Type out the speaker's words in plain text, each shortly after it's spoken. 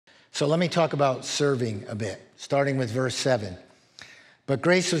So let me talk about serving a bit, starting with verse 7. But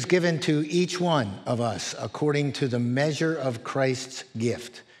grace was given to each one of us according to the measure of Christ's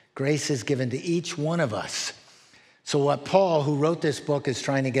gift. Grace is given to each one of us. So what Paul, who wrote this book, is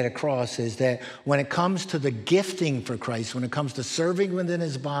trying to get across is that when it comes to the gifting for Christ, when it comes to serving within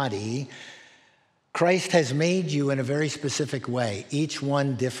his body, Christ has made you in a very specific way, each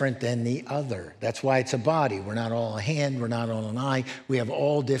one different than the other. That's why it's a body. We're not all a hand, we're not all an eye. We have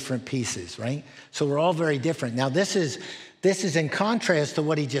all different pieces, right? So we're all very different. Now this is in contrast to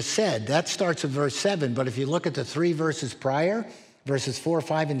what he just said. That starts with verse 7, but if you look at the 3 verses prior, verses 4,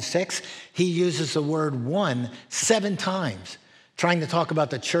 5, and 6, he uses the word one 7 times, trying to talk about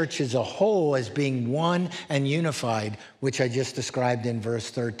the church as a whole as being one and unified, which I just described in verse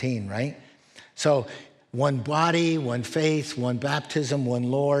 13, right? So one body, one faith, one baptism, one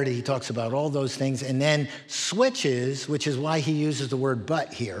Lord. He talks about all those things and then switches, which is why he uses the word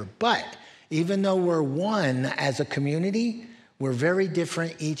but here. But even though we're one as a community, we're very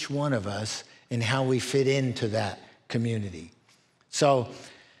different, each one of us, in how we fit into that community. So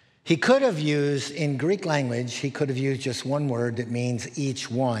he could have used, in Greek language, he could have used just one word that means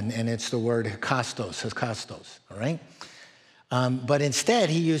each one, and it's the word hikastos, all right? But instead,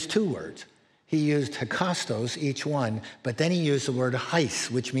 he used 2 words. He used hikastos, each one, but then he used the word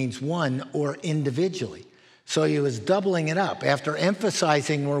hais, which means one or individually. So he was doubling it up. After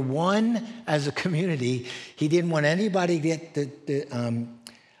emphasizing we're one as a community, he didn't want anybody to get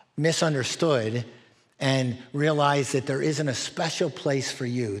misunderstood and realize that there isn't a special place for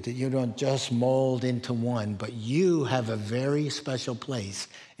you, that you don't just mold into one, but you have a very special place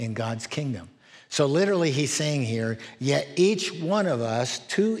in God's kingdom. So literally he's saying here, yet each one of us,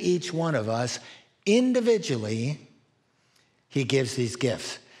 to each one of us, individually, he gives these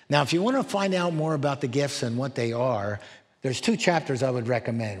gifts. Now, if you want to find out more about the gifts and what they are, there's 2 chapters I would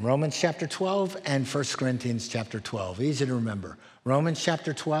recommend, Romans chapter 12 and 1 Corinthians chapter 12. Easy to remember. Romans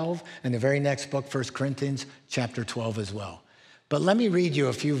chapter 12 and the very next book, 1 Corinthians chapter 12 as well. But let me read you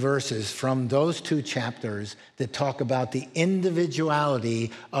a few verses from those 2 chapters that talk about the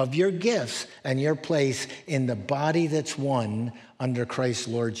individuality of your gifts and your place in the body that's one under Christ's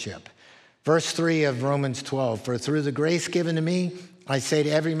lordship. Verse 3 of Romans 12, for through the grace given to me, I say to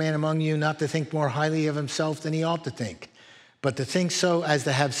every man among you not to think more highly of himself than he ought to think, but to think so as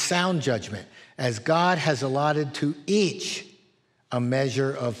to have sound judgment, as God has allotted to each a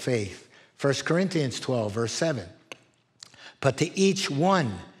measure of faith. 1 Corinthians 12, verse 7. But to each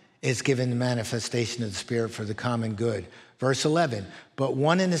one is given the manifestation of the Spirit for the common good. Verse 11, but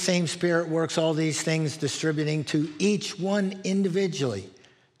one and the same Spirit works all these things, distributing to each one individually,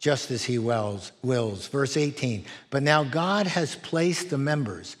 just as he wills. Verse 18, but now God has placed the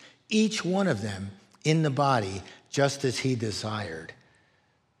members, each one of them, in the body, just as he desired.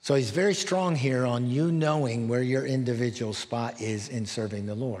 So he's very strong here on you knowing where your individual spot is in serving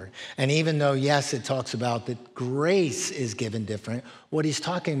the Lord. And even though, yes, it talks about that grace is given different, what he's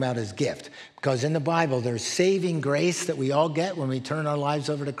talking about is gift. Because in the Bible, there's saving grace that we all get when we turn our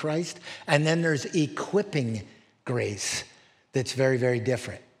lives over to Christ. And then there's equipping grace that's very, very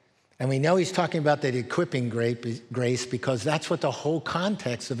different. And we know he's talking about that equipping grace because that's what the whole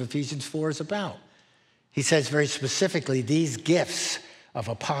context of Ephesians 4 is about. He says very specifically, these gifts of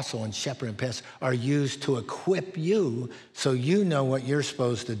apostle and shepherd and pastor are used to equip you so you know what you're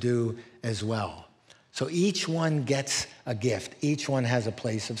supposed to do as well. So each one gets a gift. Each one has a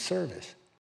place of service.